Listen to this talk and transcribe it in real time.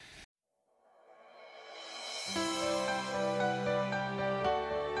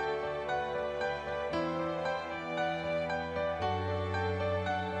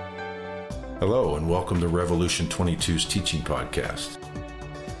Hello and welcome to Revolution 22's teaching podcast.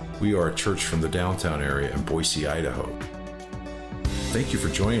 We are a church from the downtown area in Boise, Idaho. Thank you for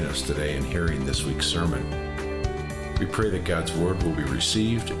joining us today and hearing this week's sermon. We pray that God's word will be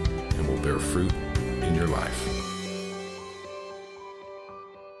received and will bear fruit in your life.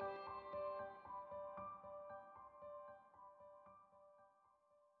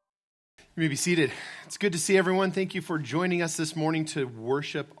 You may be seated. It's good to see everyone. Thank you for joining us this morning to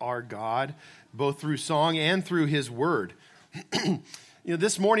worship our God, both through song and through His Word.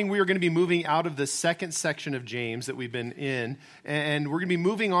 This morning we are going to be moving out of the second section of James that we've been in, and we're going to be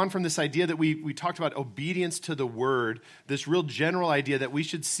moving on from this idea that we talked about obedience to the Word, this real general idea that we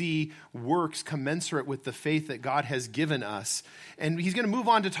should see works commensurate with the faith that God has given us. And He's going to move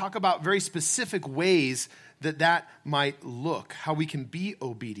on to talk about very specific ways that might look, how we can be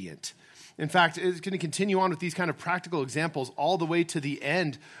obedient. In fact, it's going to continue on with these kind of practical examples all the way to the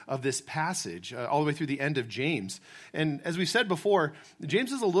end of this passage, all the way through the end of James. And as we said before,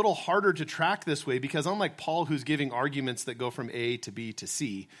 James is a little harder to track this way because unlike Paul, who's giving arguments that go from A to B to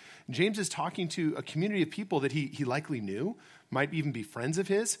C, James is talking to a community of people that he likely knew, might even be friends of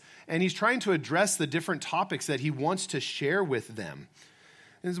his, and he's trying to address the different topics that he wants to share with them.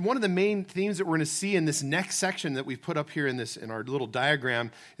 And one of the main themes that we're going to see in this next section that we've put up here in our little diagram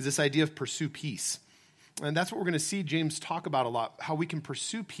is this idea of pursue peace. And that's what we're going to see James talk about a lot, how we can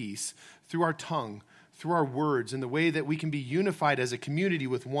pursue peace through our tongue, through our words, and the way that we can be unified as a community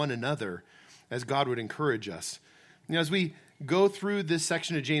with one another as God would encourage us. As we go through this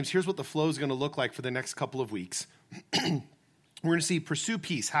section of James, here's what the flow is going to look like for the next couple of weeks. We're going to see pursue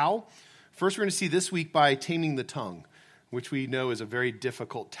peace. How? First, we're going to see this week by taming the tongue, which we know is a very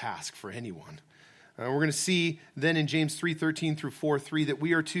difficult task for anyone. We're going to see then in James 3:13 through 4:3 that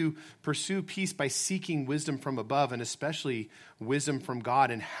we are to pursue peace by seeking wisdom from above, and especially wisdom from God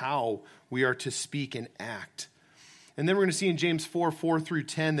and how we are to speak and act. And then we're going to see in James 4:4 through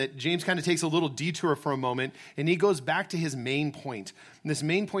 10 that James kind of takes a little detour for a moment, and he goes back to his main point. And this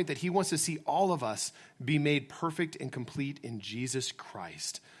main point that he wants to see all of us be made perfect and complete in Jesus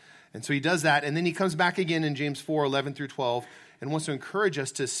Christ. And so he does that, and then he comes back again in James 4:11 through 12 and wants to encourage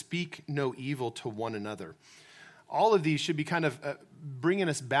us to speak no evil to one another. All of these should be kind of bringing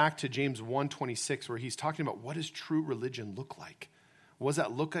us back to James 1:26, where he's talking about what does true religion look like? What does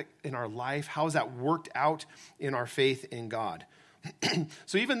that look like in our life? How is that worked out in our faith in God?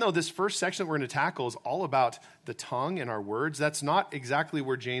 So even though this first section that we're going to tackle is all about the tongue and our words, that's not exactly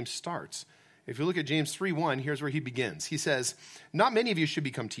where James starts. If you look at James 3:1, here's where he begins. He says, "Not many of you should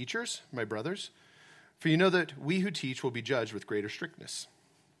become teachers, my brothers, for you know that we who teach will be judged with greater strictness."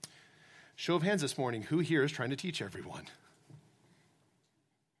 Show of hands this morning, who here is trying to teach everyone?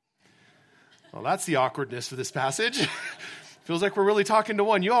 Well, that's the awkwardness of this passage. Feels like we're really talking to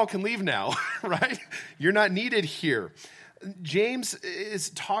one. You all can leave now, right? You're not needed here. James is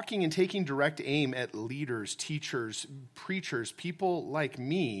talking and taking direct aim at leaders, teachers, preachers, people like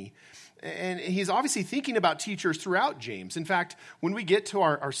me. And he's obviously thinking about teachers throughout James. In fact, when we get to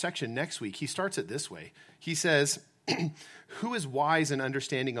our section next week, he starts it this way. He says, "Who is wise and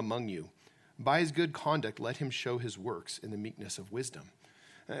understanding among you? By his good conduct, let him show his works in the meekness of wisdom."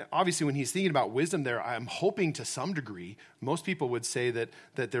 Obviously, when he's thinking about wisdom there, I'm hoping to some degree, most people would say that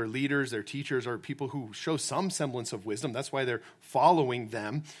their leaders, their teachers are people who show some semblance of wisdom. That's why they're following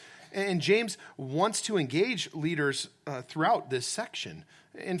them. And James wants to engage leaders throughout this section.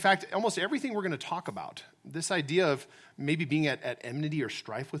 In fact, almost everything we're going to talk about, this idea of maybe being at enmity or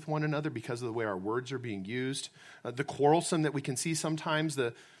strife with one another because of the way our words are being used, the quarrelsome that we can see sometimes,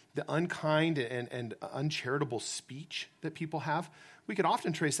 the unkind and uncharitable speech that people have, we could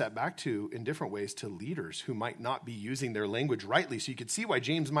often trace that back to, in different ways, to leaders who might not be using their language rightly. So you could see why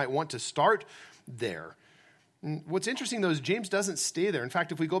James might want to start there. And what's interesting, though, is James doesn't stay there. In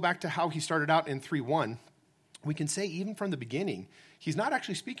fact, if we go back to how he started out in 3:1, we can say even from the beginning, he's not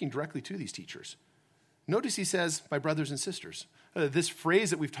actually speaking directly to these teachers. Notice he says, "my brothers and sisters." This phrase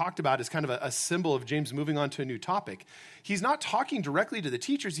that we've talked about is kind of a symbol of James moving on to a new topic. He's not talking directly to the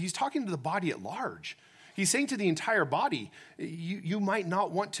teachers. He's talking to the body at large. He's saying to the entire body, you might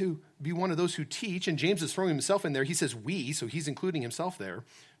not want to be one of those who teach, and James is throwing himself in there. He says we, so he's including himself there,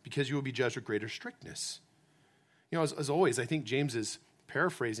 because you will be judged with greater strictness. As always, I think James is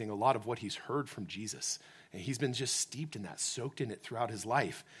paraphrasing a lot of what he's heard from Jesus. And he's been just steeped in that, soaked in it throughout his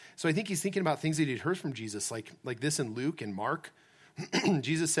life. So I think he's thinking about things that he'd heard from Jesus, like this in Luke and Mark.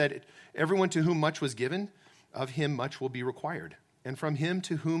 Jesus said, "Everyone to whom much was given, of him much will be required. And from him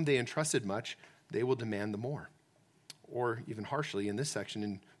to whom they entrusted much, they will demand the more." Or even harshly in this section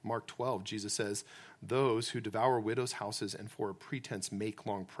in Mark 12, Jesus says, those who devour widows' houses and for a pretense make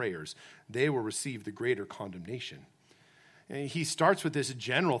long prayers, they will receive the greater condemnation. And he starts with this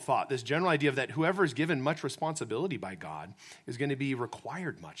general thought, this general idea of that whoever is given much responsibility by God is going to be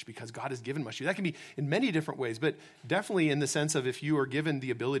required much because God has given much to you. That can be in many different ways, but definitely in the sense of if you are given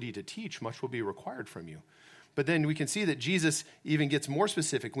the ability to teach, much will be required from you. But then we can see that Jesus even gets more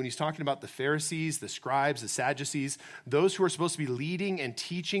specific when he's talking about the Pharisees, the scribes, the Sadducees, those who are supposed to be leading and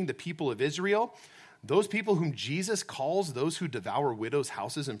teaching the people of Israel, those people whom Jesus calls those who devour widows'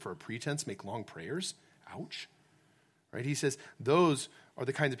 houses and for a pretense make long prayers. Ouch. Right? He says those are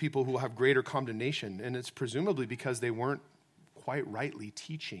the kinds of people who will have greater condemnation, and it's presumably because they weren't quite rightly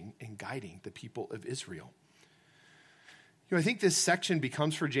teaching and guiding the people of Israel. I think this section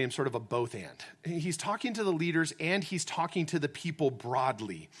becomes for James sort of a both and. He's talking to the leaders and he's talking to the people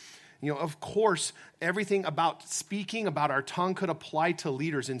broadly. Of course, everything about speaking, about our tongue could apply to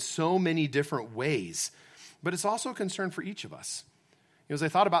leaders in so many different ways, but it's also a concern for each of us. As I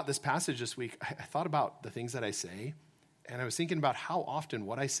thought about this passage this week, I thought about the things that I say, and I was thinking about how often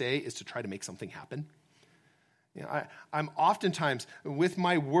what I say is to try to make something happen. I'm oftentimes, with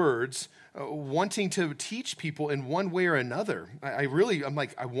my words, wanting to teach people in one way or another. I'm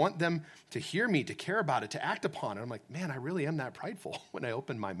like, I want them to hear me, to care about it, to act upon it. I'm like, man, I really am that prideful when I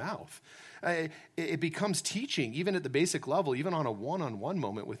open my mouth. It becomes teaching, even at the basic level, even on a one-on-one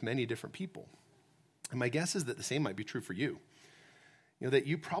moment with many different people. And my guess is that the same might be true for you. That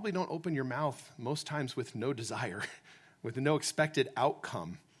you probably don't open your mouth most times with no desire, with no expected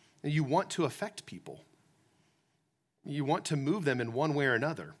outcome. And you want to affect people. You want to move them in one way or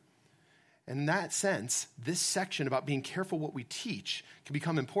another. And in that sense, this section about being careful what we teach can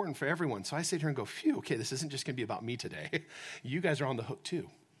become important for everyone. So I sit here and go, phew, okay, this isn't just going to be about me today. You guys are on the hook too.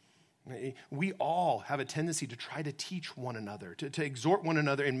 We all have a tendency to try to teach one another, to exhort one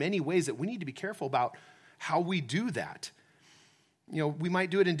another in many ways that we need to be careful about how we do that. We might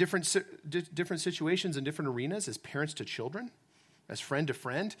do it in different situations and different arenas as parents to children, as friend to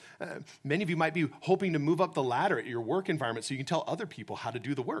friend. Many of you might be hoping to move up the ladder at your work environment so you can tell other people how to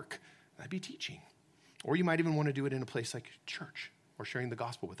do the work. That'd be teaching. Or you might even want to do it in a place like church or sharing the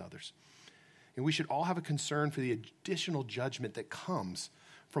gospel with others. And we should all have a concern for the additional judgment that comes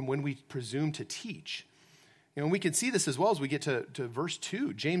from when we presume to teach. And we can see this as well as we get to verse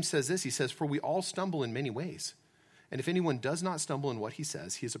 2. James says this, he says, for we all stumble in many ways. And if anyone does not stumble in what he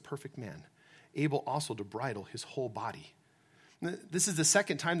says, he is a perfect man, able also to bridle his whole body. This is the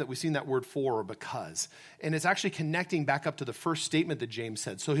second time that we've seen that word for or because. And it's actually connecting back up to the first statement that James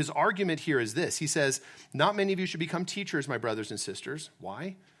said. So his argument here is this. He says, not many of you should become teachers, my brothers and sisters.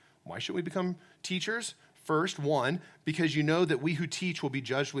 Why? Why should we become teachers? First, one, because you know that we who teach will be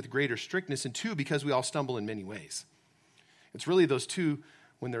judged with greater strictness. And two, because we all stumble in many ways. It's really those two,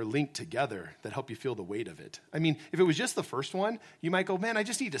 when they're linked together, that help you feel the weight of it. I mean, if it was just the first one, you might go, man, I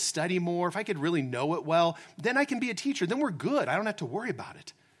just need to study more. If I could really know it well, then I can be a teacher. Then we're good. I don't have to worry about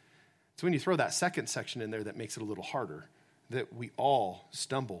it. It's when you throw that second section in there that makes it a little harder, that we all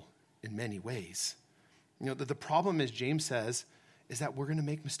stumble in many ways. The problem, as James says, is that we're going to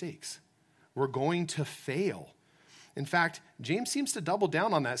make mistakes. We're going to fail. In fact, James seems to double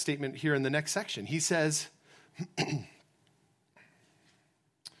down on that statement here in the next section. He says,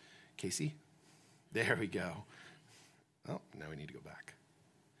 Casey, there we go. Oh, now we need to go back.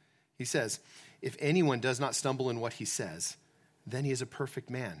 He says, if anyone does not stumble in what he says, then he is a perfect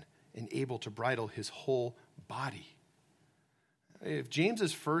man and able to bridle his whole body. If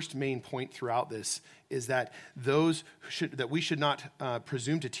James's first main point throughout this is that that we should not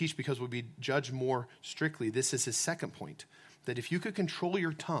presume to teach because we'll be judged more strictly, this is his second point, that if you could control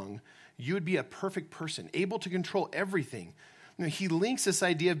your tongue, you would be a perfect person, able to control everything. He links this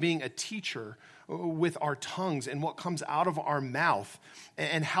idea of being a teacher with our tongues and what comes out of our mouth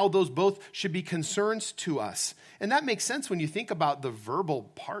and how those both should be concerns to us. And that makes sense when you think about the verbal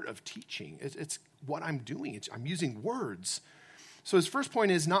part of teaching. It's what I'm doing. I'm using words. So his first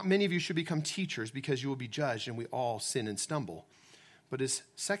point is, not many of you should become teachers because you will be judged and we all sin and stumble. But his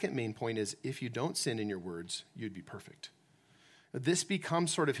second main point is, if you don't sin in your words, you'd be perfect. This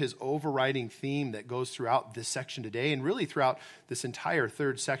becomes sort of his overriding theme that goes throughout this section today and really throughout this entire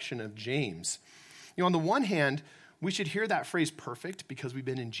third section of James. On the one hand, we should hear that phrase perfect because we've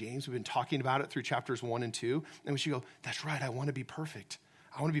been in James. We've been talking about it through chapters 1 and 2. And we should go, that's right, I want to be perfect.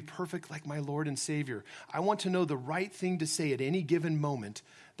 I want to be perfect like my Lord and Savior. I want to know the right thing to say at any given moment,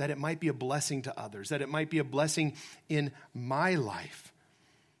 that it might be a blessing to others, that it might be a blessing in my life.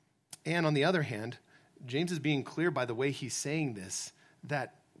 And on the other hand, James is being clear by the way he's saying this,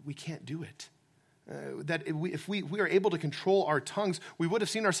 that we can't do it, That if we are able to control our tongues, we would have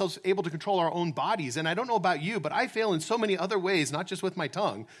seen ourselves able to control our own bodies. And I don't know about you, but I fail in so many other ways, not just with my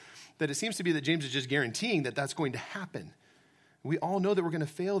tongue, that it seems to be that James is just guaranteeing that that's going to happen. We all know that we're going to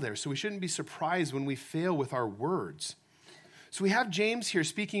fail there, so we shouldn't be surprised when we fail with our words. So we have James here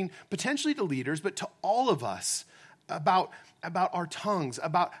speaking potentially to leaders, but to all of us about our tongues,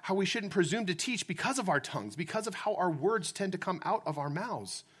 about how we shouldn't presume to teach because of our tongues, because of how our words tend to come out of our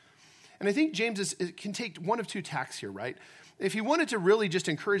mouths. And I think James can take one of two tacks here, right? If he wanted to really just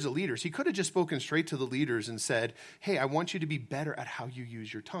encourage the leaders, he could have just spoken straight to the leaders and said, hey, I want you to be better at how you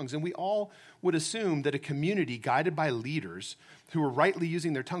use your tongues. And we all would assume that a community guided by leaders who were rightly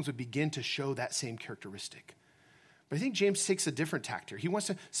using their tongues would begin to show that same characteristic. But I think James takes a different tack here. He wants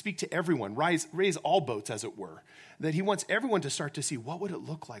to speak to everyone, raise all boats, as it were. That he wants everyone to start to see, what would it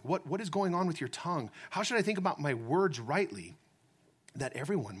look like? What is going on with your tongue? How should I think about my words rightly? That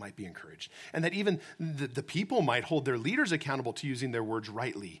everyone might be encouraged, and that even the people might hold their leaders accountable to using their words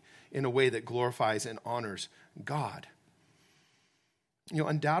rightly in a way that glorifies and honors God.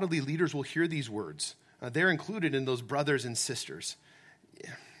 Undoubtedly, leaders will hear these words. They're included in those brothers and sisters.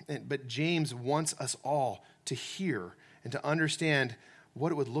 But James wants us all to hear and to understand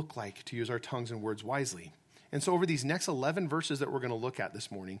what it would look like to use our tongues and words wisely. And so over these next 11 verses that we're going to look at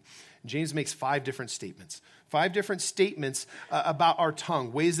this morning, James makes 5 different statements. 5 different statements about our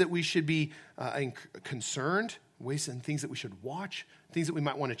tongue, ways that we should be concerned, ways and things that we should watch, things that we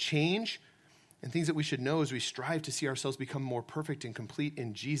might want to change, and things that we should know as we strive to see ourselves become more perfect and complete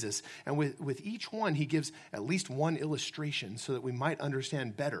in Jesus. And with each one, he gives at least one illustration so that we might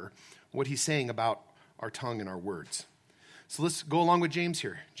understand better what he's saying about our tongue and our words. So let's go along with James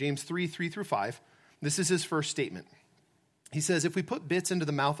here. James 3:3-5. This is his first statement. He says, if we put bits into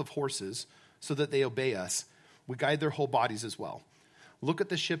the mouth of horses so that they obey us, we guide their whole bodies as well. Look at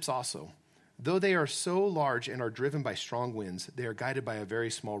the ships also. Though they are so large and are driven by strong winds, they are guided by a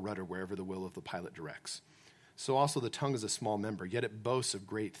very small rudder wherever the will of the pilot directs. So also the tongue is a small member, yet it boasts of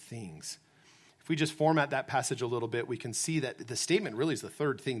great things. If we just format that passage a little bit, we can see that the statement really is the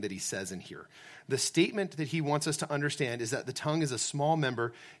third thing that he says in here. The statement that he wants us to understand is that the tongue is a small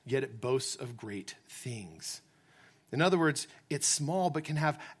member, yet it boasts of great things. In other words, it's small but can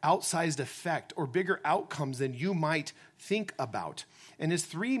have outsized effect or bigger outcomes than you might think about. And his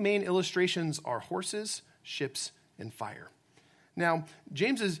 3 main illustrations are horses, ships, and fire. Now,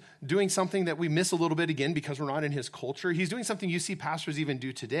 James is doing something that we miss a little bit again because we're not in his culture. He's doing something you see pastors even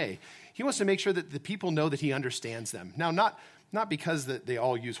do today. He wants to make sure that the people know that he understands them. Now, not because that they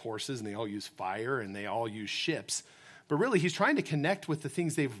all use horses and they all use fire and they all use ships, but really he's trying to connect with the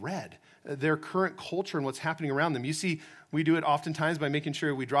things they've read, their current culture and what's happening around them. You see, we do it oftentimes by making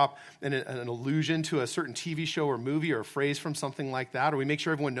sure we drop an allusion to a certain TV show or movie or a phrase from something like that, or we make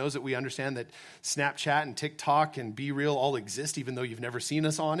sure everyone knows that we understand that Snapchat and TikTok and Be Real all exist, even though you've never seen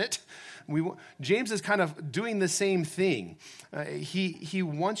us on it. James is kind of doing the same thing. He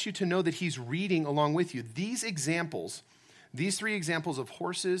wants you to know that he's reading along with you. These 3 examples of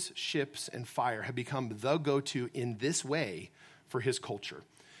horses, ships, and fire have become the go-to in this way for his culture.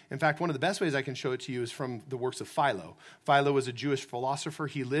 In fact, one of the best ways I can show it to you is from the works of Philo. Philo was a Jewish philosopher.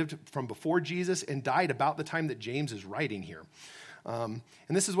 He lived from before Jesus and died about the time that James is writing here. And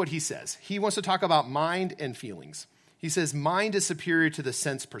this is what he says. He wants to talk about mind and feelings. He says, mind is superior to the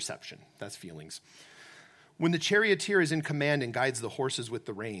sense perception. That's feelings. When the charioteer is in command and guides the horses with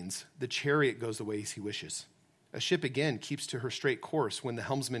the reins, the chariot goes the ways he wishes. A ship again keeps to her straight course when the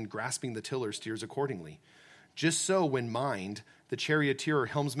helmsman grasping the tiller steers accordingly. Just so when mind, the charioteer or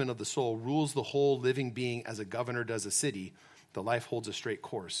helmsman of the soul, rules the whole living being as a governor does a city, the life holds a straight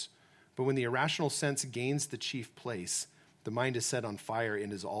course. But when the irrational sense gains the chief place, the mind is set on fire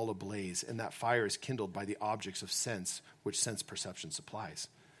and is all ablaze, and that fire is kindled by the objects of sense, which sense perception supplies.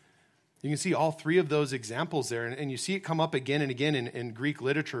 You can see all 3 of those examples there, and you see it come up again and again in Greek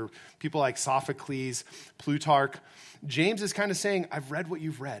literature. People like Sophocles, Plutarch. James is kind of saying, I've read what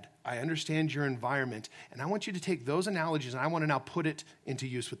you've read. I understand your environment, and I want you to take those analogies, and I want to now put it into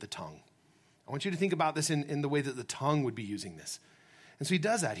use with the tongue. I want you to think about this in the way that the tongue would be using this. And so he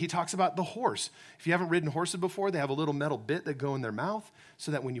does that. He talks about the horse. If you haven't ridden horses before, they have a little metal bit that go in their mouth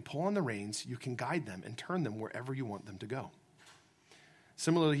so that when you pull on the reins, you can guide them and turn them wherever you want them to go.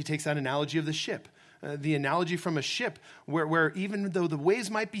 Similarly, he takes that analogy of the ship, the analogy from a ship where even though the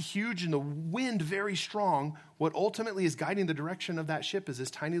waves might be huge and the wind very strong, what ultimately is guiding the direction of that ship is this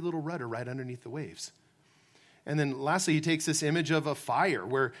tiny little rudder right underneath the waves. And then lastly, he takes this image of a fire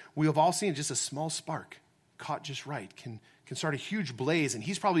where we have all seen just a small spark caught just right can can start a huge blaze, and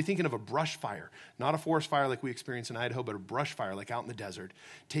he's probably thinking of a brush fire, not a forest fire like we experience in Idaho, but a brush fire like out in the desert,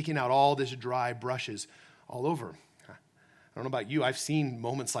 taking out all this dry brushes all over. I don't know about you, I've seen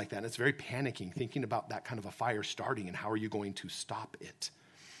moments like that, and it's very panicking, thinking about that kind of a fire starting and how are you going to stop it.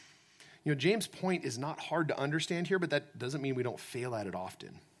 You know, James' point is not hard to understand here, but that doesn't mean we don't fail at it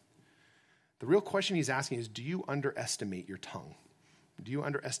often. The real question he's asking is, do you underestimate your tongue? Do you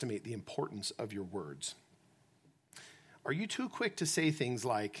underestimate the importance of your words? Are you too quick to say things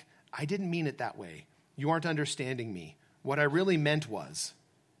like, I didn't mean it that way. You aren't understanding me. What I really meant was.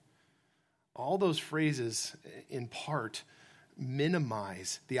 All those phrases, in part,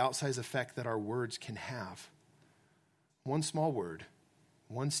 minimize the outsized effect that our words can have. One small word,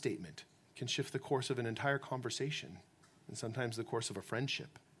 one statement, can shift the course of an entire conversation, and sometimes the course of a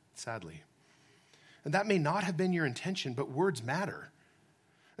friendship, sadly. And that may not have been your intention, but words matter.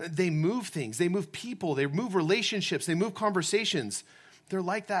 They move things, they move people, they move relationships, they move conversations. They're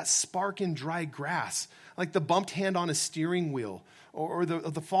like that spark in dry grass, like the bumped hand on a steering wheel, or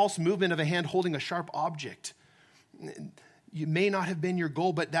the false movement of a hand holding a sharp object. It may not have been your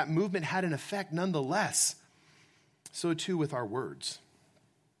goal, but that movement had an effect nonetheless. So too with our words.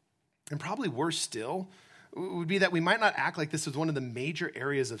 And probably worse still would be that we might not act like this is one of the major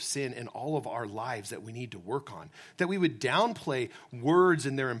areas of sin in all of our lives that we need to work on. That we would downplay words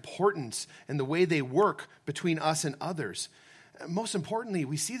and their importance and the way they work between us and others. Most importantly,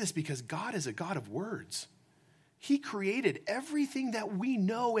 we see this because God is a God of words. He created everything that we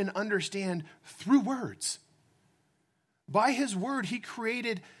know and understand through words. By his word, he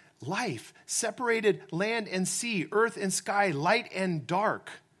created life, separated land and sea, earth and sky, light and dark.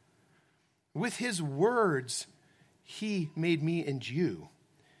 With his words, he made me and you.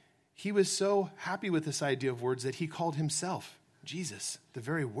 He was so happy with this idea of words that he called himself Jesus, the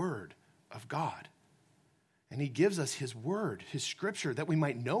very word of God. And he gives us his word, his scripture, that we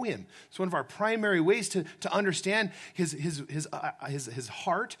might know him. It's one of our primary ways to understand his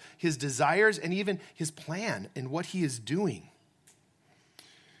heart, his desires, and even his plan and what he is doing.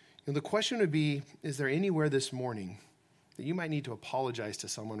 And the question would be, is there anywhere this morning that you might need to apologize to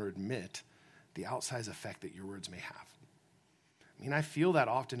someone or admit the outsized effect that your words may have? I mean, I feel that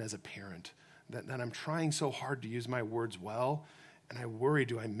often as a parent, that I'm trying so hard to use my words well, and I worry,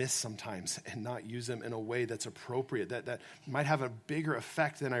 do I miss sometimes and not use them in a way that's appropriate, that might have a bigger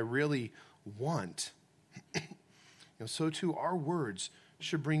effect than I really want. So too, our words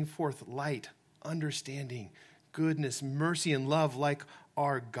should bring forth light, understanding, goodness, mercy, and love like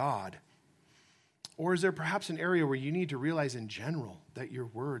our God. Or is there perhaps an area where you need to realize in general that your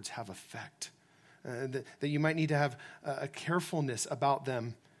words have effect? That you might need to have a carefulness about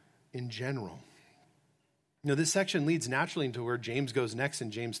them in general. This section leads naturally into where James goes next in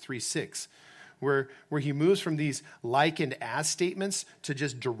James 3:6, where he moves from these like and as statements to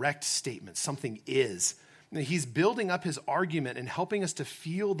just direct statements. Something is. He's building up his argument and helping us to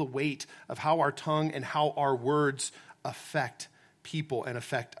feel the weight of how our tongue and how our words affect people and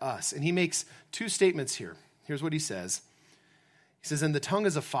affect us. And he makes two statements here. Here's what he says. He says, and the tongue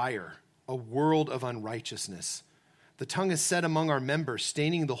is a fire, a world of unrighteousness. The tongue is set among our members,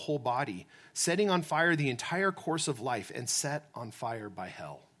 staining the whole body, setting on fire the entire course of life, and set on fire by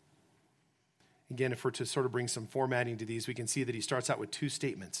hell. Again, if we're to sort of bring some formatting to these, we can see that he starts out with two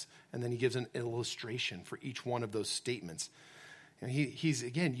statements, and then he gives an illustration for each one of those statements. And he's,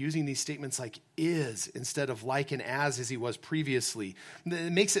 again, using these statements like is instead of like and as he was previously.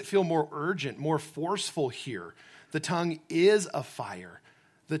 It makes it feel more urgent, more forceful here. The tongue is a fire.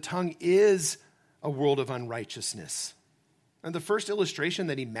 The tongue is a world of unrighteousness. And the first illustration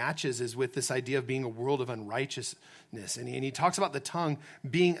that he matches is with this idea of being a world of unrighteousness. And he talks about the tongue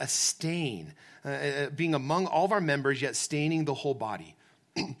being a stain, being among all of our members, yet staining the whole body.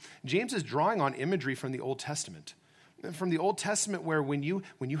 James is drawing on imagery from the Old Testament. From the Old Testament, where when you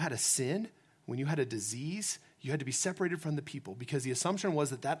had a sin, when you had a disease, you had to be separated from the people because the assumption was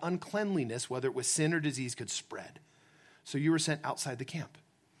that uncleanliness, whether it was sin or disease, could spread. So you were sent outside the camp.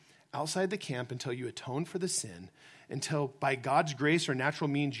 Outside the camp until you atoned for the sin, until by God's grace or natural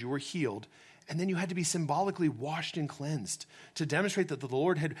means you were healed, and then you had to be symbolically washed and cleansed to demonstrate that the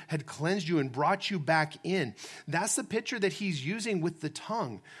Lord had cleansed you and brought you back in. That's the picture that he's using with the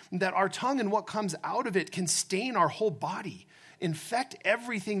tongue, that our tongue and what comes out of it can stain our whole body, infect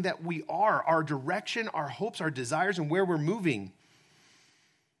everything that we are, our direction, our hopes, our desires, and where we're moving.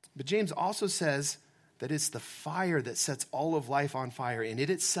 But James also says that it's the fire that sets all of life on fire, and it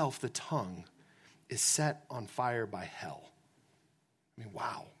itself, the tongue, is set on fire by hell. I mean,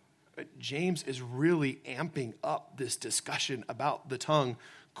 wow. James is really amping up this discussion about the tongue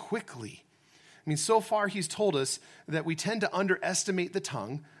quickly. I mean, so far he's told us that we tend to underestimate the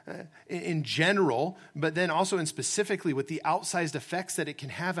tongue in general, but then also in specifically with the outsized effects that it can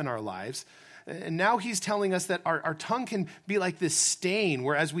have in our lives. And now he's telling us that our tongue can be like this stain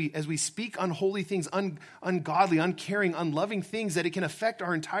where as we speak unholy things, ungodly, uncaring, unloving things, that it can affect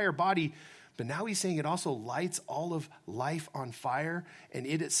our entire body. But now he's saying it also lights all of life on fire, and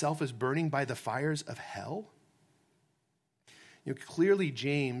it itself is burning by the fires of hell. Clearly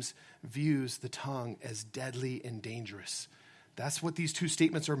James views the tongue as deadly and dangerous. That's what these two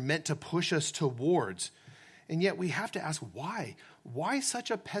statements are meant to push us towards. And yet we have to ask why? Why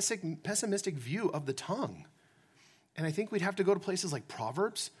such a pessimistic view of the tongue? And I think we'd have to go to places like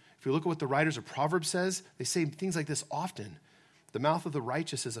Proverbs. If you look at what the writers of Proverbs says, they say things like this often. The mouth of the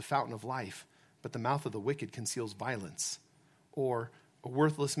righteous is a fountain of life, but the mouth of the wicked conceals violence. Or a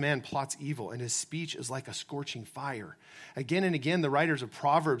worthless man plots evil, and his speech is like a scorching fire. Again and again, the writers of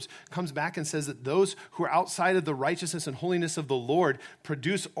Proverbs comes back and says that those who are outside of the righteousness and holiness of the Lord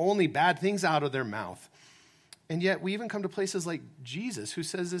produce only bad things out of their mouth. And yet we even come to places like Jesus, who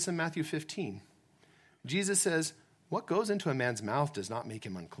says this in Matthew 15. Jesus says, what goes into a man's mouth does not make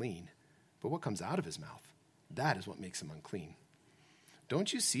him unclean, but what comes out of his mouth, that is what makes him unclean.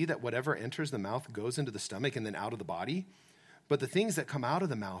 Don't you see that whatever enters the mouth goes into the stomach and then out of the body? But the things that come out of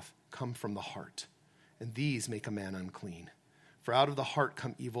the mouth come from the heart, and these make a man unclean. For out of the heart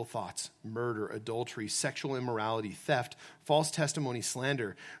come evil thoughts, murder, adultery, sexual immorality, theft, false testimony,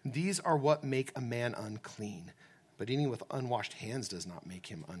 slander. These are what make a man unclean. But eating with unwashed hands does not make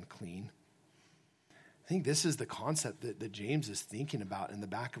him unclean. I think this is the concept that James is thinking about in the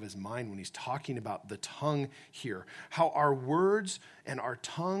back of his mind when he's talking about the tongue here. How our words and our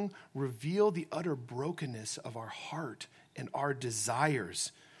tongue reveal the utter brokenness of our heart and our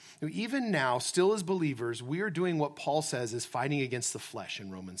desires. Even now, still as believers, we are doing what Paul says is fighting against the flesh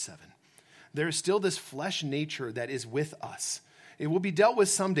in Romans 7. There is still this flesh nature that is with us. It will be dealt with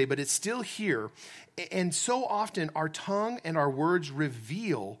someday, but it's still here. And so often our tongue and our words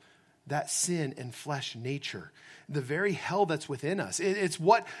reveal that sin and flesh nature, the very hell that's within us. It's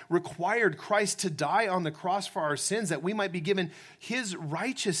what required Christ to die on the cross for our sins, that we might be given his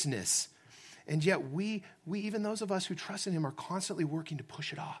righteousness. And yet we, even those of us who trust in him, are constantly working to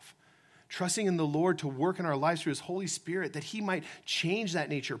push it off, trusting in the Lord to work in our lives through his Holy Spirit, that he might change that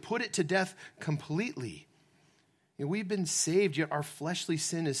nature, put it to death completely. We've been saved, yet our fleshly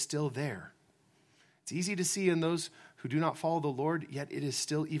sin is still there. It's easy to see in those who do not follow the Lord, yet it is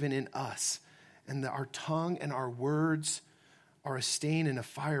still even in us. And our tongue and our words are a stain and a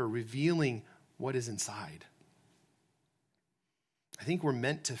fire revealing what is inside. I think we're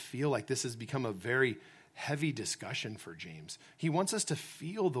meant to feel like this has become a very heavy discussion for James. He wants us to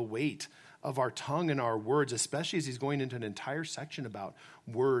feel the weight of our tongue and our words, especially as he's going into an entire section about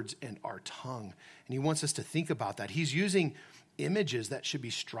words and our tongue. And he wants us to think about that. He's using images that should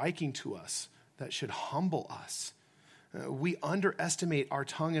be striking to us, that should humble us. We underestimate our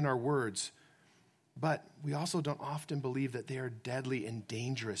tongue and our words, but we also don't often believe that they are deadly and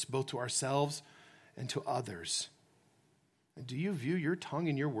dangerous, both to ourselves and to others. Do you view your tongue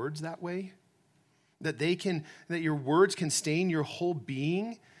and your words that way? That your words can stain your whole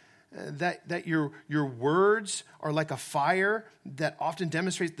being? That your words are like a fire that often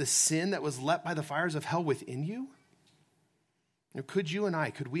demonstrates the sin that was lit by the fires of hell within you? Could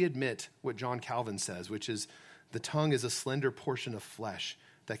we admit what John Calvin says, which is, the tongue is a slender portion of flesh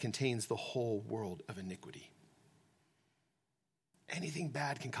that contains the whole world of iniquity. Anything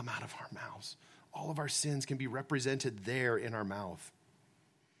bad can come out of our mouths. All of our sins can be represented there in our mouth.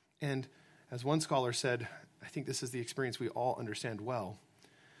 And as one scholar said, I think this is the experience we all understand well.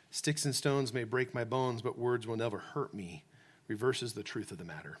 Sticks and stones may break my bones, but words will never hurt me, reverses the truth of the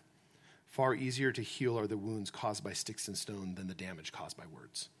matter. Far easier to heal are the wounds caused by sticks and stone than the damage caused by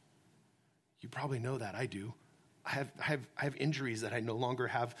words. You probably know that. I do. I have injuries that I no longer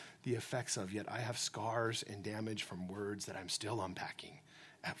have the effects of, yet I have scars and damage from words that I'm still unpacking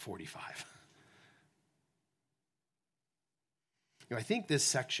at 45. I think this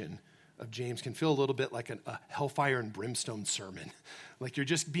section of James can feel a little bit like a hellfire and brimstone sermon. Like you're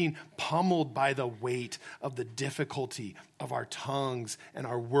just being pummeled by the weight of the difficulty of our tongues and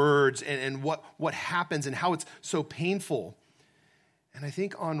our words and what happens and how it's so painful. And I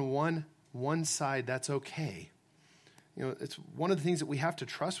think on one side, that's okay. It's one of the things that we have to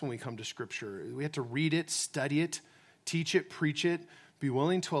trust when we come to Scripture. We have to read it, study it, teach it, preach it, be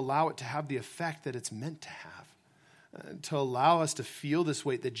willing to allow it to have the effect that it's meant to have, to allow us to feel this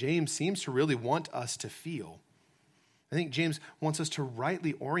weight that James seems to really want us to feel. I think James wants us to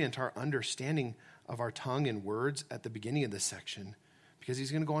rightly orient our understanding of our tongue and words at the beginning of this section because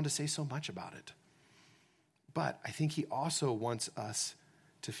he's going to go on to say so much about it. But I think he also wants us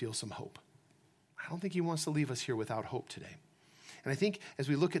to feel some hope. I don't think he wants to leave us here without hope today. And I think as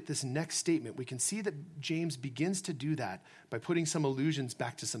we look at this next statement, we can see that James begins to do that by putting some allusions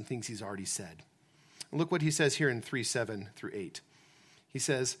back to some things he's already said. And look what he says here in 3:7 through 8. He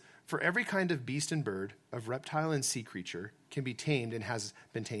says, "For every kind of beast and bird, of reptile and sea creature can be tamed and has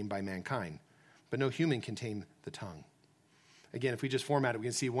been tamed by mankind, but no human can tame the tongue." Again, if we just format it, we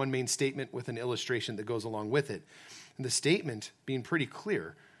can see one main statement with an illustration that goes along with it. And the statement being pretty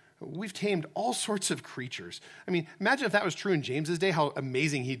clear. We've tamed all sorts of creatures. I mean, imagine if that was true in James's day, how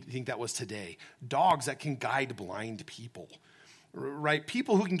amazing he'd think that was today. Dogs that can guide blind people, right?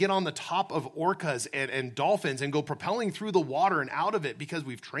 People who can get on the top of orcas and dolphins and go propelling through the water and out of it because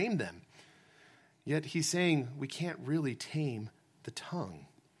we've trained them. Yet he's saying we can't really tame the tongue.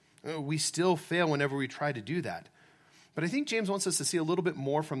 We still fail whenever we try to do that. But I think James wants us to see a little bit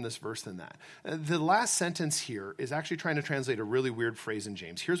more from this verse than that. The last sentence here is actually trying to translate a really weird phrase in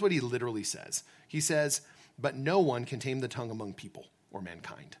James. Here's what he literally says. He says, "But no one can tame the tongue among people or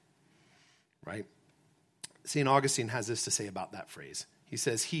mankind." Right? St. Augustine has this to say about that phrase. He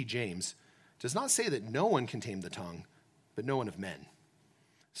says, he, James, does not say that no one can tame the tongue, but no one of men.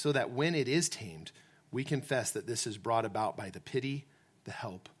 So that when it is tamed, we confess that this is brought about by the pity, the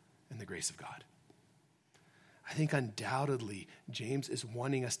help, and the grace of God. I think undoubtedly James is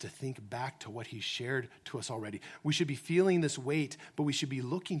wanting us to think back to what he shared to us already. We should be feeling this weight, but we should be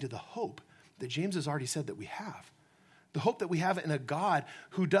looking to the hope that James has already said that we have. The hope that we have in a God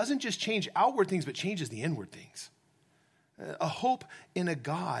who doesn't just change outward things, but changes the inward things. A hope in a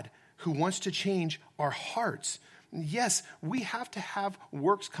God who wants to change our hearts. Yes, we have to have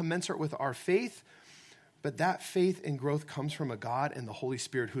works commensurate with our faith, but that faith and growth comes from a God and the Holy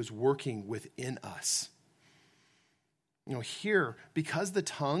Spirit who's working within us. You know, here, because the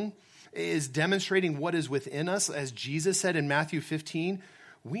tongue is demonstrating what is within us, as Jesus said in Matthew 15,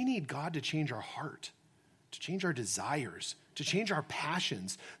 we need God to change our heart, to change our desires, to change our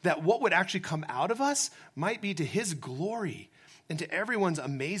passions, that what would actually come out of us might be to his glory and to everyone's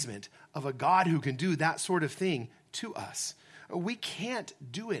amazement of a God who can do that sort of thing to us. We can't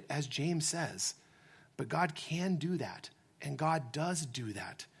do it, as James says, but God can do that, and God does do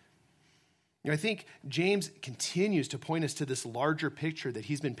that. You know, I think James continues to point us to this larger picture that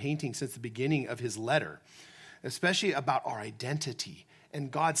he's been painting since the beginning of his letter, especially about our identity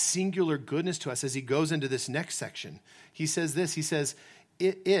and God's singular goodness to us as he goes into this next section. He says this, he says,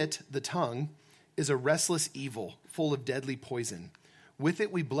 the tongue, is a restless evil full of deadly poison. With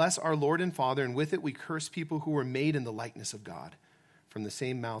it we bless our Lord and Father, and with it we curse people who were made in the likeness of God. From the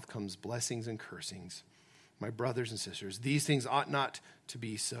same mouth comes blessings and cursings. My brothers and sisters, these things ought not to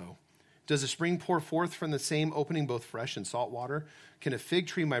be so. Does a spring pour forth from the same opening both fresh and salt water? Can a fig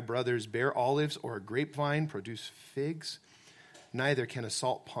tree, my brothers, bear olives, or a grapevine produce figs? Neither can a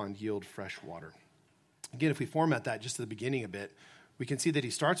salt pond yield fresh water. Again, if we format that just at the beginning a bit, we can see that he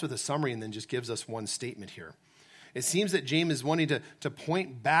starts with a summary and then just gives us one statement here. It seems that James is wanting to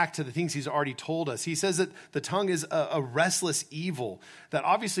point back to the things he's already told us. He says that the tongue is a restless evil. That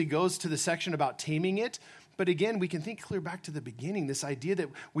obviously goes to the section about taming it. But again, we can think clear back to the beginning, this idea that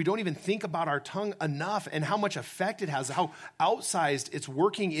we don't even think about our tongue enough and how much effect it has, how outsized its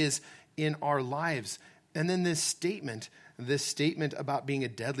working is in our lives. And then this statement about being a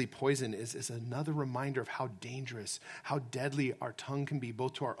deadly poison is another reminder of how dangerous, how deadly our tongue can be,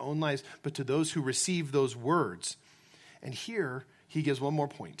 both to our own lives, but to those who receive those words. And here, he gives one more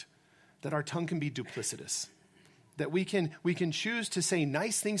point, that our tongue can be duplicitous, that we can choose to say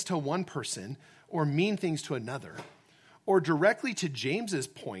nice things to one person or mean things to another. Or directly to James's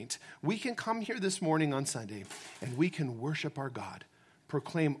point, we can come here this morning on Sunday and we can worship our God,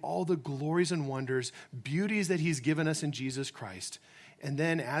 proclaim all the glories and wonders, beauties that he's given us in Jesus Christ, and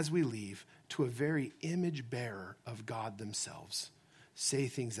then as we leave, to a very image bearer of God themselves, say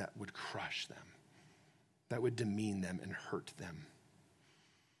things that would crush them, that would demean them and hurt them.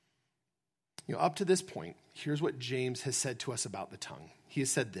 You know, up to this point, here's what James has said to us about the tongue. He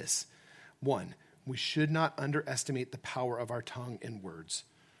has said this. 1, we should not underestimate the power of our tongue in words.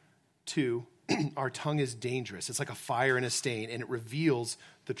 2, our tongue is dangerous. It's like a fire and a stain, and it reveals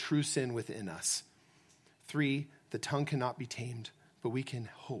the true sin within us. 3, the tongue cannot be tamed, but we can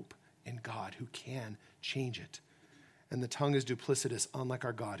hope in God who can change it. And the tongue is duplicitous, unlike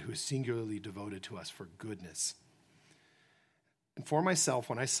our God who is singularly devoted to us for goodness. And for myself,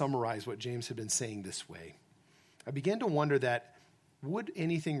 when I summarize what James had been saying this way, I began to wonder that would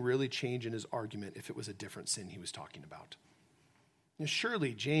anything really change in his argument if it was a different sin he was talking about?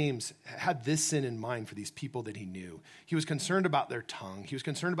 Surely James had this sin in mind for these people that he knew. He was concerned about their tongue. He was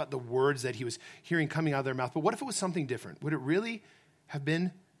concerned about the words that he was hearing coming out of their mouth. But what if it was something different? Would it really have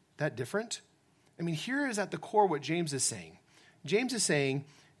been that different? I mean, here is at the core what James is saying. James is saying,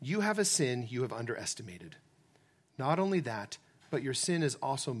 you have a sin you have underestimated. Not only that, but your sin is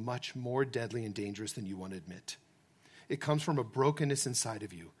also much more deadly and dangerous than you want to admit. It comes from a brokenness inside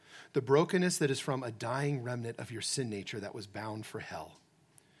of you. The brokenness that is from a dying remnant of your sin nature that was bound for hell.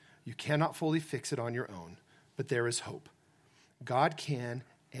 You cannot fully fix it on your own, but there is hope. God can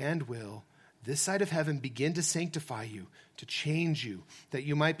and will, this side of heaven, begin to sanctify you, to change you, that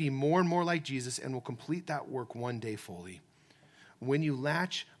you might be more and more like Jesus and will complete that work one day fully. When you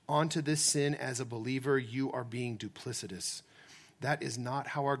latch onto this sin as a believer, you are being duplicitous. That is not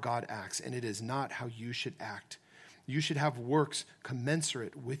how our God acts, and it is not how you should act. You should have works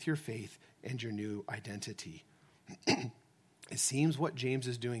commensurate with your faith and your new identity. It seems what James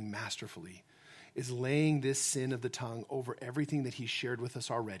is doing masterfully is laying this sin of the tongue over everything that he shared with us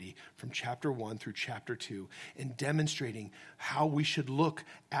already from chapter 1 through chapter 2 and demonstrating how we should look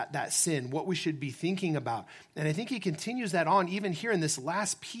at that sin, what we should be thinking about. And I think he continues that on even here in this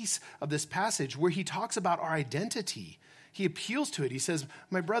last piece of this passage where he talks about our identity. He appeals to it. He says,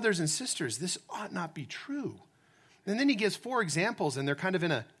 my brothers and sisters, this ought not be true. And then he gives 4 examples, and they're kind of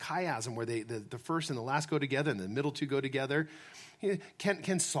in a chiasm where the first and the last go together and the middle 2 go together.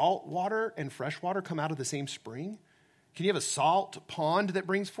 Can salt water and fresh water come out of the same spring? Can you have a salt pond that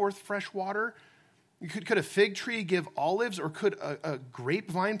brings forth fresh water? Could a fig tree give olives, or could a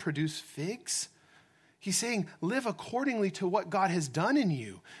grapevine produce figs? He's saying, live accordingly to what God has done in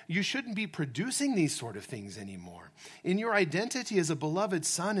you. You shouldn't be producing these sort of things anymore. In your identity as a beloved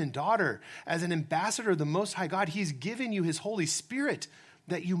son and daughter, as an ambassador of the Most High God, he's given you his Holy Spirit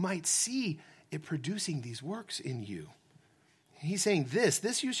that you might see it producing these works in you. He's saying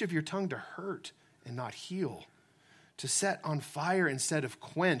this use of your tongue to hurt and not heal, to set on fire instead of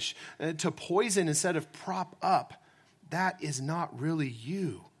quench, to poison instead of prop up, that is not really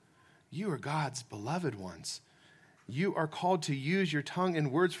you. You are God's beloved ones. You are called to use your tongue and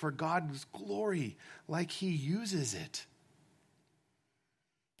words for God's glory like he uses it.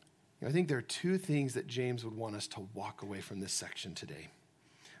 I think there are 2 things that James would want us to walk away from this section today.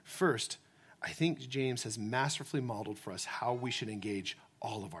 First, I think James has masterfully modeled for us how we should engage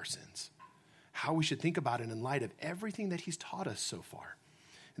all of our sins, how we should think about it in light of everything that he's taught us so far.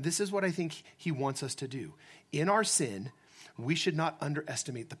 This is what I think he wants us to do. In our sin, we should not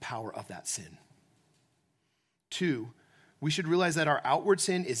underestimate the power of that sin. 2, we should realize that our outward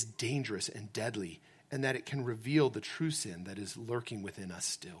sin is dangerous and deadly, and that it can reveal the true sin that is lurking within us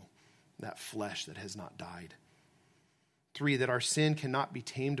still, that flesh that has not died. 3, that our sin cannot be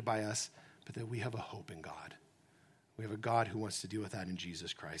tamed by us, but that we have a hope in God. We have a God who wants to deal with that in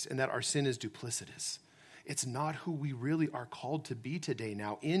Jesus Christ, and that our sin is duplicitous. It's not who we really are called to be today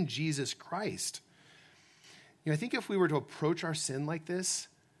now in Jesus Christ. I think if we were to approach our sin like this,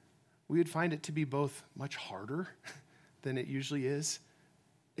 we would find it to be both much harder than it usually is.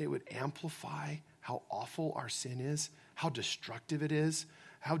 It would amplify how awful our sin is, how destructive it is,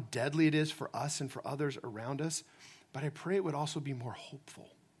 how deadly it is for us and for others around us. But I pray it would also be more hopeful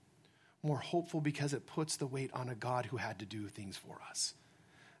because it puts the weight on a God who had to do things for us,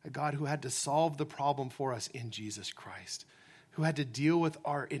 a God who had to solve the problem for us in Jesus Christ, who had to deal with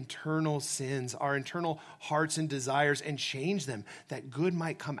our internal sins, our internal hearts and desires, and change them, that good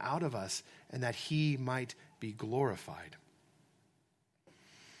might come out of us and that he might be glorified.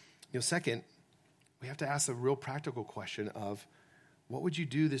 Second, we have to ask the real practical question of, what would you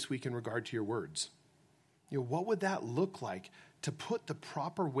do this week in regard to your words? What would that look like to put the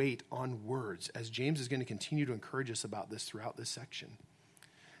proper weight on words, as James is going to continue to encourage us about this throughout this section?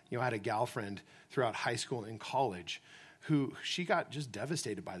 I had a gal friend throughout high school and college who she got just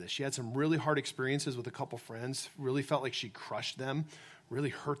devastated by this. She had some really hard experiences with a couple friends, really felt like she crushed them, really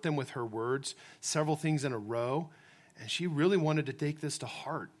hurt them with her words, several things in a row. And she really wanted to take this to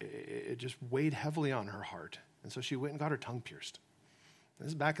heart. It just weighed heavily on her heart. And so she went and got her tongue pierced. This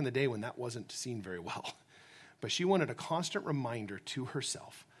is back in the day when that wasn't seen very well. But she wanted a constant reminder to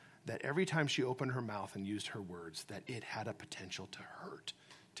herself that every time she opened her mouth and used her words, that it had a potential to hurt,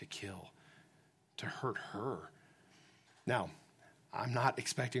 to kill, to hurt her. Now, I'm not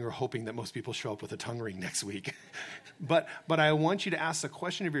expecting or hoping that most people show up with a tongue ring next week. but I want you to ask the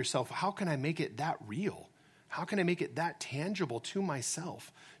question of yourself, how can I make it that real? How can I make it that tangible to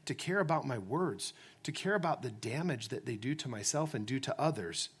myself, to care about my words, to care about the damage that they do to myself and do to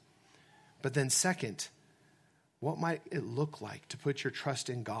others? But then second, what might it look like to put your trust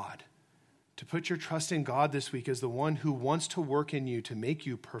in God, to put your trust in God this week as the one who wants to work in you to make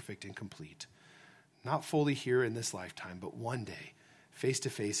you perfect and complete. Not fully here in this lifetime, but one day, face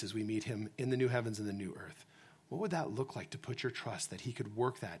to face as we meet him in the new heavens and the new earth. What would that look like to put your trust that he could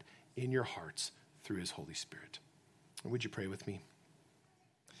work that in your hearts through his Holy Spirit? And would you pray with me?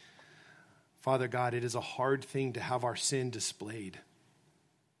 Father God, it is a hard thing to have our sin displayed.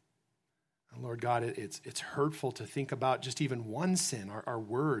 And Lord God, it's hurtful to think about just even one sin, our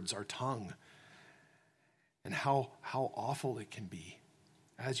words, our tongue, and how awful it can be.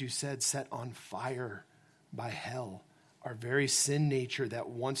 As you said, set on fire by hell, our very sin nature that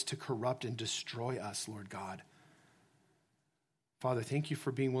wants to corrupt and destroy us, Lord God. Father, thank you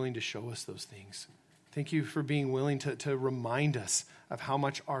for being willing to show us those things. Thank you for being willing to remind us of how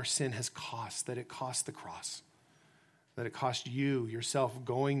much our sin has cost, that it cost the cross, that it cost you, yourself,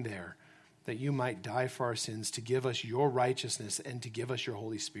 going there, that you might die for our sins, to give us your righteousness and to give us your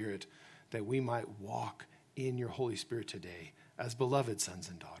Holy Spirit, that we might walk in your Holy Spirit today as beloved sons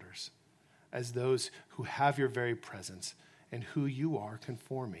and daughters, as those who have your very presence and who you are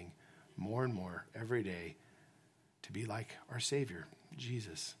conforming more and more every day to be like our Savior,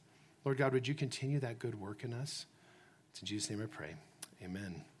 Jesus. Lord God, would you continue that good work in us? It's in Jesus' name I pray.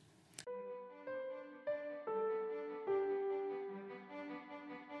 Amen.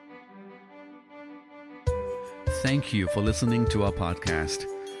 Thank you for listening to our podcast.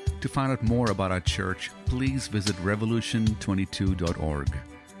 To find out more about our church, please visit revolution22.org.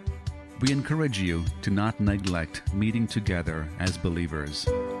 We encourage you to not neglect meeting together as believers.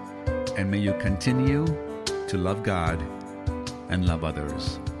 And may you continue to love God and love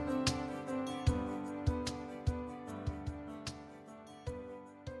others.